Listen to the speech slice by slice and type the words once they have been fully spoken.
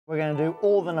We're going to do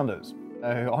all the numbers.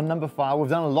 On Numberphile, we've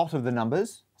done a lot of the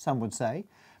numbers, some would say,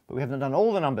 but we haven't done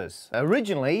all the numbers.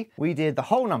 Originally, we did the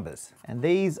whole numbers, and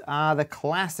these are the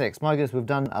classics. My goodness, we've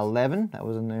done 11, that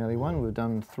was an early one. We've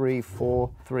done 3,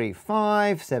 4, 3,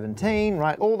 5, 17,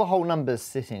 right? All the whole numbers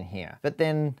sit in here. But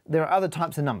then there are other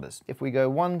types of numbers. If we go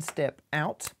one step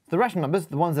out, the rational numbers,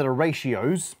 the ones that are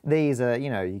ratios, these are, you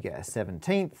know, you get a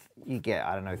 17th, you get,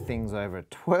 I don't know, things over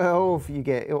 12, you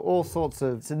get all sorts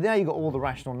of, so now you've got all the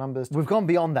rational numbers. We've gone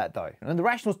beyond that though. And the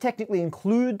rationals technically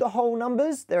include the whole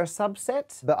numbers, they're a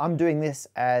subset, but I'm doing this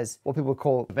as what people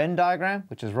call a Venn diagram,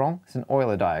 which is wrong. It's an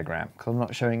Euler diagram, because I'm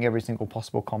not showing every single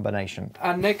possible combination.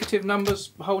 Are negative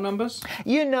numbers whole numbers?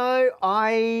 You know,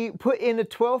 I put in a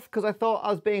 12th because I thought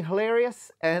I was being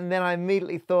hilarious, and then I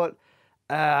immediately thought,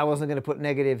 I wasn't going to put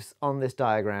negatives on this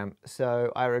diagram,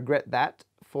 so I regret that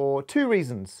for two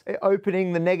reasons.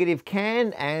 Opening the negative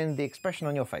can and the expression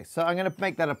on your face. So I'm going to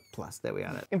make that a plus. There we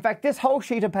are. In fact, this whole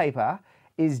sheet of paper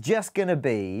is just going to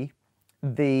be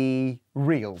the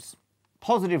reals.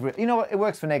 Positive reals. You know what? It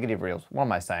works for negative reals. What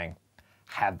am I saying?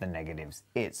 Have the negatives.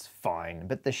 It's fine.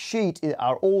 But the sheet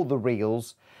are all the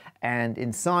reals, and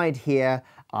inside here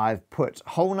I've put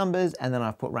whole numbers and then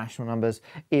I've put rational numbers.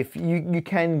 If you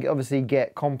can obviously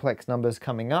get complex numbers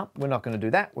coming up, we're not going to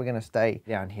do that. We're going to stay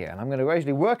down here, and I'm going to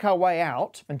actually work our way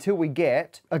out until we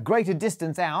get a greater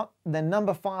distance out than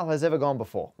Numberphile has ever gone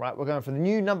before, right? We're going for the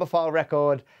new Numberphile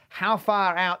record. How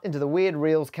far out into the weird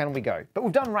reals can we go? But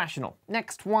we've done rational.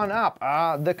 Next one up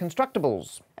are the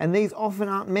constructibles, and these often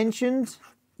aren't mentioned.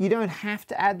 You don't have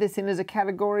to add this in as a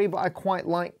category, but I quite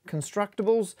like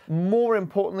constructibles. More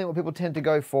importantly, what people tend to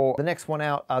go for, the next one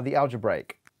out are the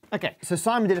algebraic. Okay, so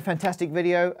Simon did a fantastic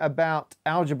video about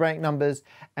algebraic numbers,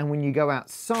 and when you go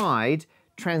outside,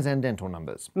 transcendental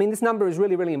numbers. I mean, this number is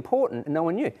really, really important, and no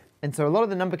one knew. And so a lot of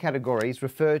the number categories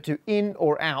refer to in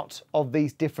or out of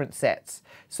these different sets.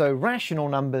 So rational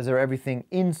numbers are everything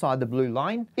inside the blue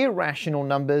line. Irrational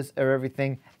numbers are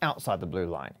everything outside the blue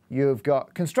line. You've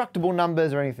got constructible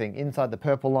numbers or anything inside the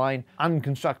purple line.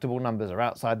 Unconstructible numbers are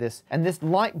outside this. And this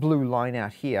light blue line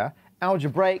out here,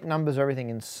 algebraic numbers are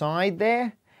everything inside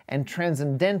there, and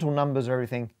transcendental numbers are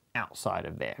everything outside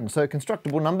of there. And so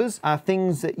constructible numbers are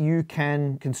things that you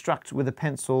can construct with a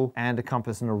pencil and a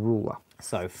compass and a ruler.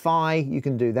 So phi, you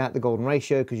can do that, the golden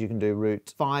ratio, because you can do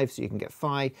root 5, so you can get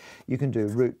phi. You can do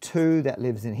root 2, that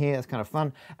lives in here, that's kind of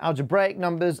fun. Algebraic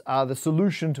numbers are the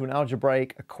solution to an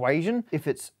algebraic equation. If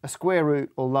it's a square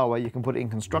root or lower, you can put it in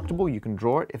constructible, you can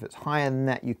draw it. If it's higher than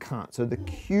that, you can't. So the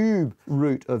cube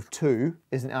root of 2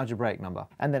 is an algebraic number.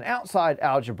 And then outside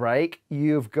algebraic,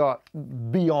 you've got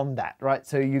beyond that, right?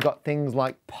 So you've got things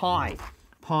like pi.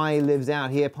 Pi lives out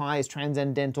here, pi is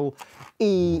transcendental,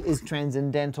 e is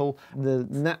transcendental, the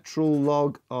natural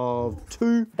log of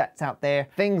 2, that's out there.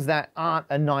 Things that aren't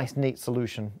a nice, neat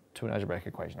solution to an algebraic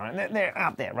equation, right? They're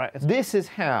out there, right? This is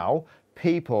how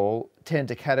people tend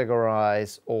to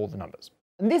categorize all the numbers.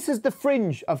 And this is the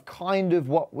fringe of kind of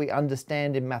what we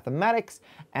understand in mathematics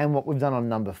and what we've done on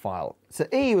Numberphile. So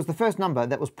e was the first number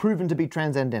that was proven to be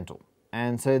transcendental.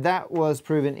 And so that was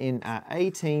proven in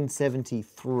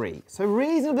 1873. So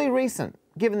reasonably recent,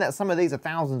 given that some of these are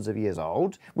thousands of years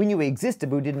old. We knew it existed,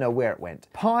 but we didn't know where it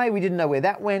went. Pi, we didn't know where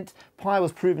that went. Pi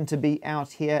was proven to be out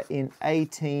here in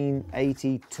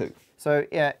 1882. So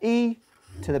e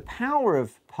to the power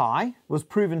of pi was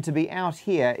proven to be out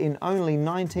here in only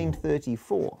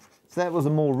 1934. So that was a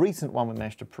more recent one we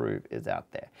managed to prove is out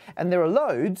there. And there are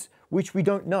loads which we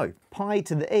don't know. Pi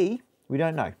to the e, we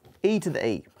don't know. E to the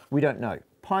e, we don't know.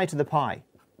 Pi to the pi,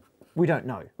 we don't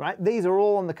know, right? These are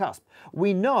all on the cusp.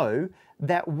 We know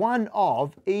that one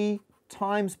of e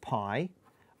times pi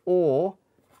or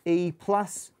e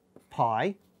plus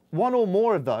pi, one or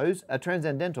more of those are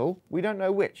transcendental. We don't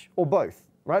know which, or both,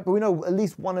 right? But we know at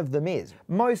least one of them is.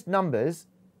 Most numbers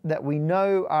that we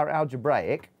know are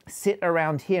algebraic sit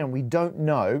around here, and we don't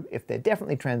know if they're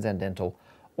definitely transcendental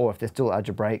or if they're still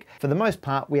algebraic. For the most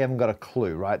part, we haven't got a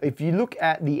clue, right? If you look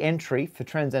at the entry for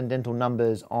transcendental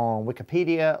numbers on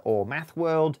Wikipedia or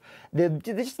MathWorld,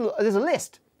 there's a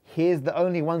list. Here's the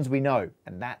only ones we know,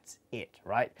 and that's it,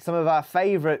 right? Some of our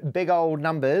favorite big old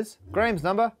numbers, Graham's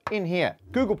number, in here.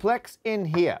 Googleplex, in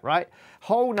here, right?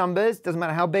 Whole numbers, doesn't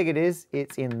matter how big it is,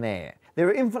 it's in there. There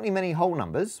are infinitely many whole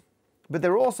numbers, but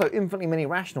there are also infinitely many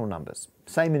rational numbers.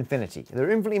 Same infinity. There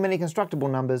are infinitely many constructible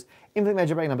numbers, infinitely many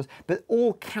algebraic numbers, but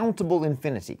all countable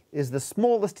infinity is the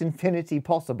smallest infinity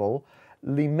possible,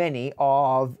 many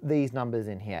of these numbers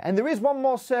in here. And there is one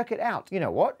more circuit out. You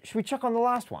know what? Should we check on the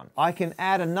last one? I can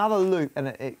add another loop, and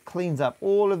it cleans up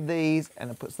all of these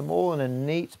and it puts them all in a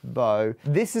neat bow.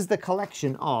 This is the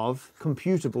collection of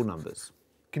computable numbers.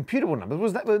 computable numbers,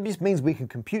 was that it just means we can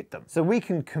compute them. So we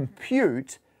can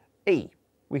compute E,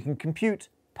 we can compute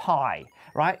pi,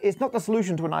 right? It's not the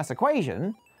solution to a nice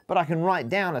equation, but I can write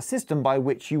down a system by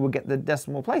which you will get the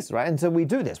decimal places, right? And so we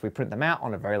do this. We print them out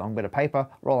on a very long bit of paper,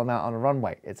 roll them out on a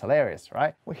runway. It's hilarious,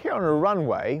 right? We're here on a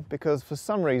runway because for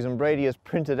some reason Brady has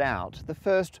printed out the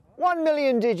first 1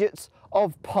 million digits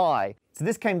of pi. So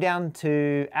this came down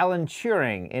to Alan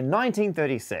Turing in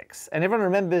 1936. And everyone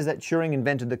remembers that Turing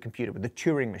invented the computer with the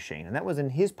Turing machine. And that was in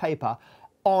his paper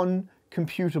on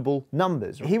computable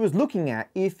numbers. He was looking at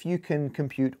if you can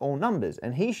compute all numbers,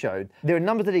 and he showed there are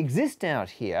numbers that exist out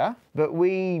here, but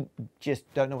we just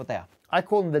don't know what they are. I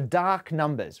call them the dark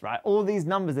numbers, right? All these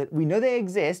numbers that we know they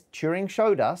exist, Turing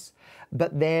showed us,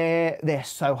 but they're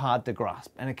so hard to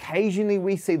grasp. And occasionally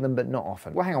we see them, but not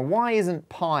often. Well, hang on, why isn't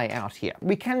pi out here?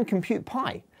 We can compute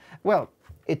pi. Well,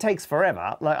 it takes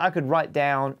forever. Like I could write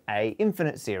down an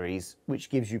infinite series, which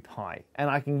gives you pi. And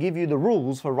I can give you the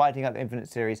rules for writing out the infinite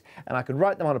series, and I could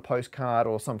write them on a postcard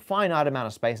or some finite amount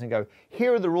of space and go,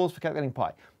 here are the rules for calculating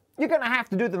pi. You're gonna have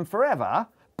to do them forever,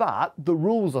 but the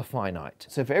rules are finite.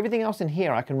 So for everything else in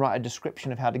here, I can write a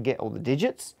description of how to get all the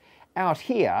digits. Out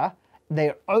here,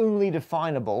 they're only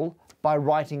definable by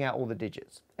writing out all the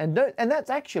digits. And that's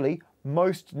actually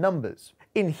most numbers.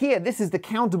 In here, this is the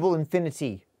countable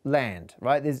infinity land,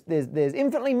 right? There's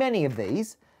infinitely many of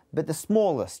these, but the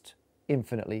smallest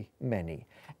infinitely many.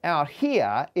 Out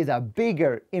here is a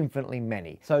bigger infinitely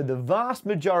many. So the vast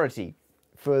majority,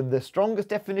 for the strongest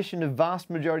definition of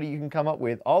vast majority you can come up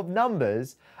with of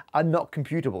numbers, are not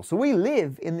computable. So we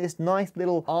live in this nice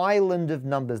little island of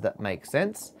numbers that makes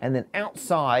sense. And then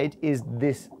outside is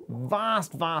this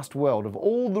vast, vast world of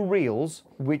all the reals,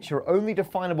 which are only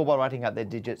definable by writing out their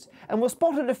digits. And we've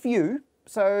spotted a few.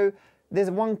 So there's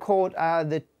one called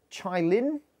the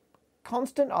Chilin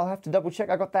constant. I'll have to double check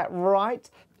I got that right.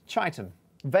 Chiton.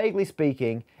 Vaguely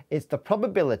speaking, it's the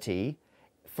probability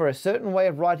for a certain way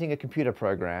of writing a computer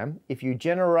program, if you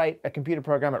generate a computer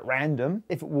program at random,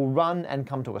 if it will run and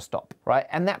come to a stop, right?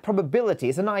 And that probability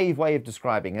is a naive way of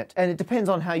describing it, and it depends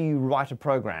on how you write a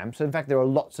program. So in fact, there are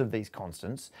lots of these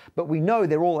constants, but we know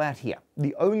they're all out here.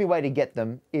 The only way to get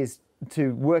them is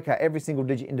to work out every single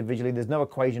digit individually. There's no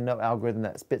equation, no algorithm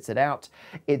that spits it out.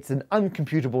 It's an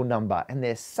uncomputable number, and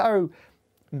they're so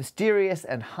mysterious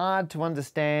and hard to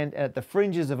understand and at the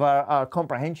fringes of our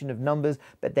comprehension of numbers,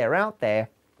 but they're out there.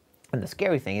 And the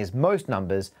scary thing is most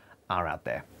numbers are out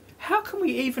there. How can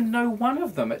we even know one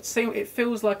of them? It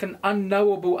feels like an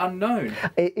unknowable unknown.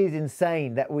 It is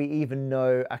insane that we even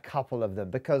know a couple of them,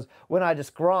 because when I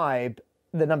describe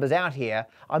the numbers out here,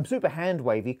 I'm super hand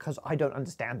wavy because I don't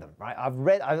understand them, right?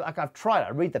 I've tried,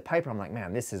 I read the paper, I'm like,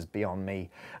 man, this is beyond me.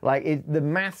 Like the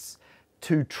maths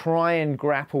to try and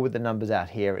grapple with the numbers out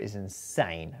here is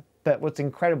insane. But what's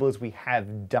incredible is we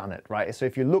have done it, right? So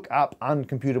if you look up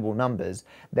uncomputable numbers,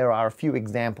 there are a few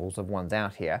examples of ones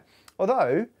out here.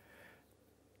 Although,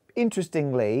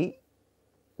 interestingly,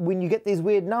 when you get these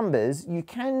weird numbers, you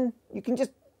can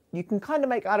kind of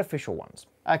make artificial ones.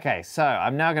 Okay, so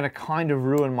I'm now going to kind of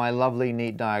ruin my lovely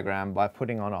neat diagram by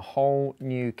putting on a whole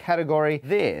new category.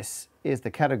 This is the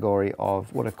category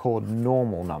of what are called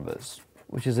normal numbers,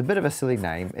 which is a bit of a silly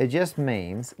name. It just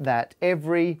means that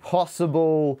every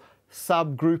possible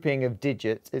subgrouping of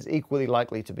digits is equally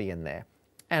likely to be in there.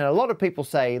 And a lot of people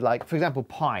say, like, for example,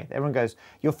 pi. Everyone goes,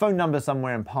 your phone number's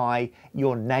somewhere in pi,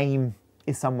 your name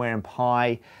is somewhere in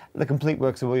pi, the complete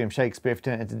works of William Shakespeare, if you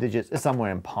turn it into digits, is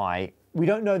somewhere in pi. We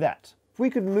don't know that. If we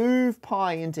could move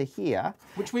pi into here...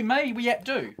 Which we may yet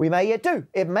do. We may yet do.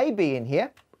 It may be in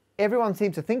here. Everyone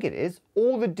seems to think it is.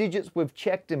 All the digits we've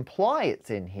checked imply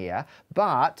it's in here,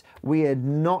 but we had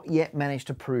not yet managed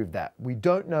to prove that. We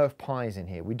don't know if pi is in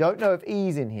here. We don't know if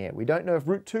e's in here. We don't know if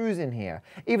root 2 is in here.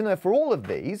 Even though for all of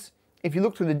these, if you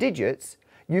look through the digits,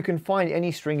 you can find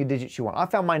any string of digits you want. I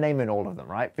found my name in all of them,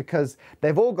 right? Because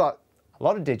they've all got a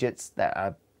lot of digits that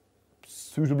are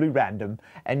suitably random,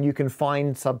 and you can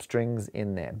find substrings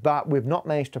in there. But we've not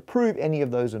managed to prove any of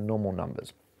those are normal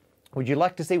numbers. Would you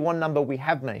like to see one number we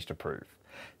have managed to prove?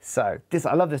 So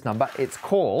I love this number. It's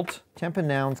called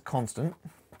Champernowne's constant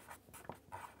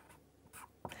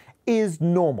is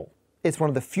normal. It's one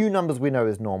of the few numbers we know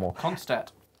is normal. Constat.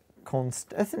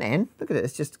 That's an N. Look at it.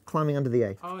 It's just climbing under the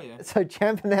A. Oh, yeah. So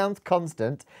Champernowne's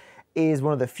constant is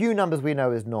one of the few numbers we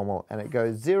know is normal, and it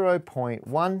goes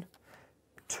 0.1,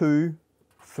 2,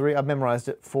 3. I've memorized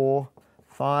it. 4,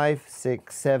 5,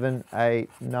 6, 7, 8,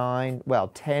 9, well,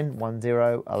 10, 1,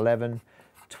 0, 11,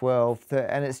 12, 13,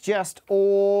 and it's just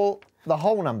all the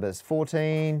whole numbers,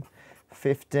 14,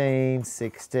 15,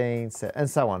 16, and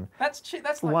so on. That's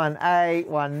like... 1, 8,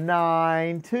 1,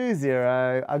 9, 2,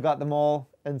 0. I got them all.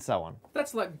 and so on.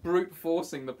 That's like brute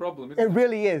forcing the problem, isn't It it?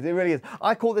 really is, it really is.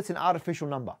 I call this an artificial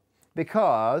number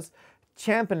because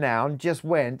Champernowne just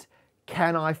went,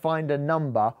 can I find a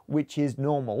number which is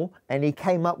normal? And he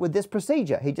came up with this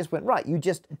procedure. He just went, right, you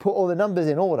just put all the numbers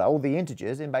in order, all the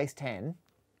integers in base 10,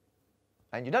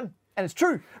 and you're done. And it's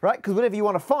true, right? Because whatever you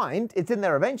want to find, it's in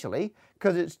there eventually,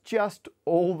 because it's just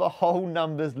all the whole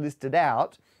numbers listed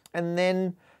out and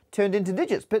then turned into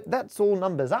digits. But that's all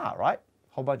numbers are, right?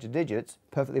 Whole bunch of digits,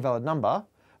 perfectly valid number,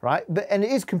 right? And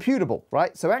it is computable,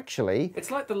 right? So actually, It's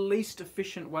like the least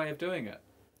efficient way of doing it.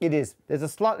 it is. There's a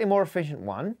slightly more efficient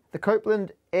one. The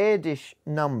Copeland air dish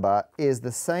number is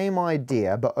the same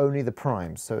idea, but only the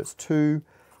primes. So it's 2,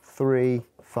 3,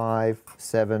 5,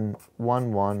 7,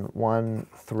 1, 1, 1,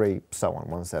 3, so on,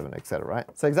 1, 7, etc., right?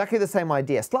 So exactly the same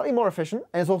idea. Slightly more efficient,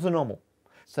 and it's also normal.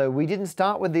 So we didn't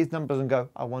start with these numbers and go,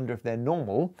 I wonder if they're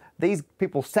normal. These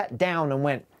people sat down and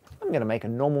went, I'm going to make a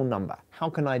normal number. How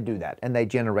can I do that? And they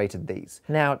generated these.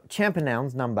 Now,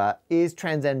 Champernowne's number is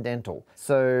transcendental.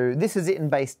 So this is it in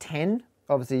base 10.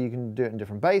 Obviously, you can do it in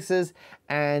different bases.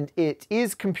 And it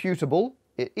is computable.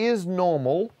 It is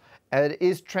normal. And it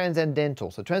is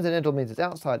transcendental. So transcendental means it's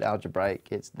outside algebraic.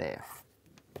 It's there.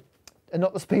 And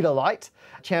not the speed of light.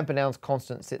 Champernowne's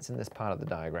constant sits in this part of the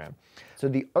diagram. So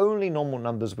the only normal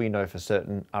numbers we know for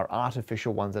certain are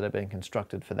artificial ones that have been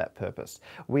constructed for that purpose.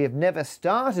 We have never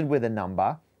started with a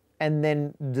number and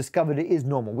then discovered it is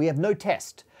normal. We have no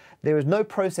test. There is no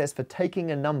process for taking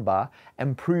a number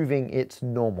and proving it's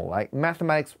normal. Like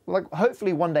mathematics, like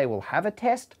hopefully one day we'll have a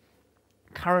test.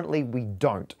 Currently we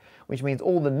don't, which means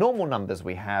all the normal numbers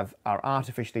we have are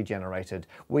artificially generated.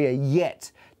 We are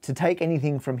yet to take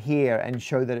anything from here and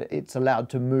show that it's allowed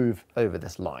to move over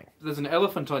this line. There's an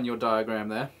elephant on your diagram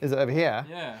there. Is it over here?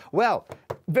 Yeah. Well,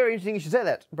 very interesting you should say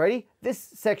that, Brady. This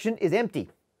section is empty.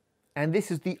 And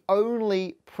this is the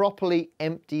only properly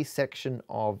empty section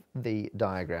of the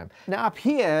diagram. Now up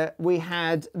here, we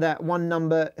had that one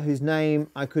number whose name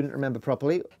I couldn't remember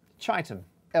properly, Chiton.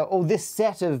 Or this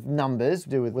set of numbers, to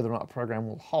do with whether or not a program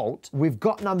will halt, we've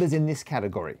got numbers in this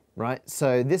category, right?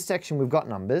 So this section, we've got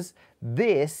numbers.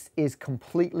 This is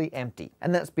completely empty.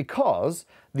 And that's because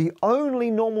the only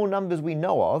normal numbers we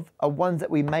know of are ones that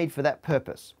we made for that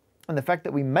purpose. And the fact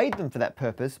that we made them for that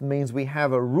purpose means we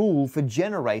have a rule for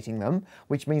generating them,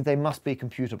 which means they must be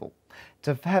computable.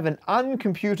 To have an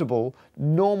uncomputable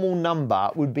normal number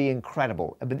would be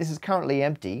incredible. But this is currently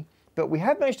empty. But we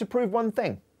have managed to prove one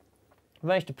thing. We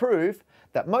managed to prove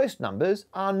that most numbers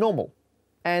are normal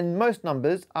and most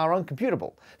numbers are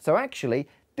uncomputable. So actually,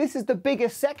 this is the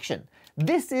biggest section.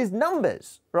 This is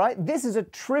numbers, right? This is a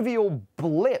trivial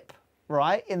blip,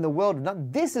 right, in the world of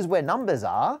numbers. This is where numbers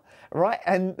are, right?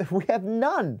 And we have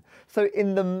none. So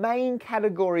in the main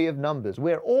category of numbers,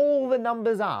 where all the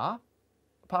numbers are,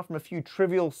 apart from a few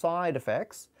trivial side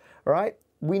effects, right,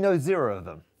 we know 0 of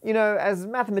them. You know, as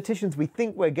mathematicians, we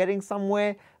think we're getting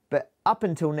somewhere, but up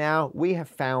until now, we have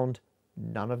found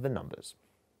none of the numbers.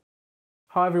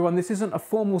 Hi everyone, this isn't a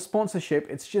formal sponsorship,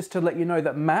 it's just to let you know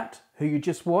that Matt, who you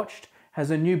just watched, has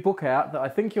a new book out that I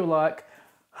think you'll like,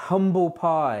 Humble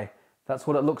Pie. That's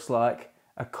what it looks like,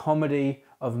 a comedy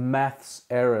of maths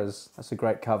errors. That's a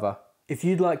great cover. If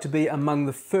you'd like to be among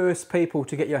the first people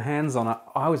to get your hands on it,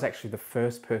 I was actually the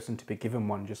first person to be given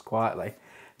one just quietly,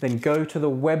 then go to the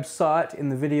website in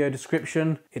the video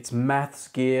description. It's Maths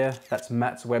Gear, that's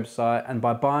Matt's website, and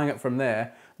by buying it from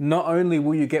there, not only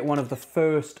will you get one of the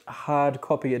first hard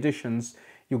copy editions,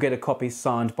 you'll get a copy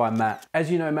signed by Matt.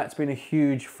 As you know, Matt's been a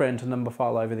huge friend to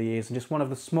Numberphile over the years, and just one of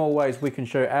the small ways we can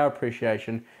show our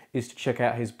appreciation is to check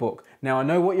out his book. Now, I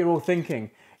know what you're all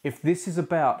thinking. If this is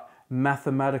about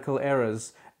mathematical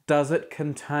errors, does it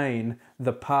contain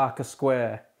the Parker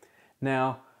square?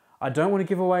 Now, I don't want to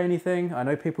give away anything. I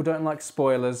know people don't like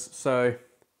spoilers, so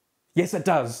yes, it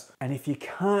does. And if you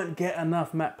can't get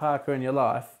enough Matt Parker in your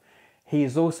life, he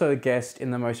is also a guest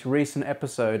in the most recent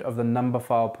episode of the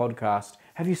Numberphile podcast.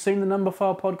 Have you seen the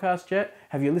Numberphile podcast yet?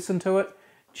 Have you listened to it?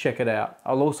 Check it out.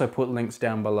 I'll also put links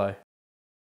down below.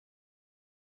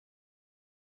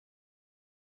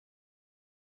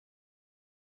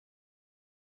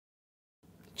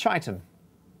 Chiton.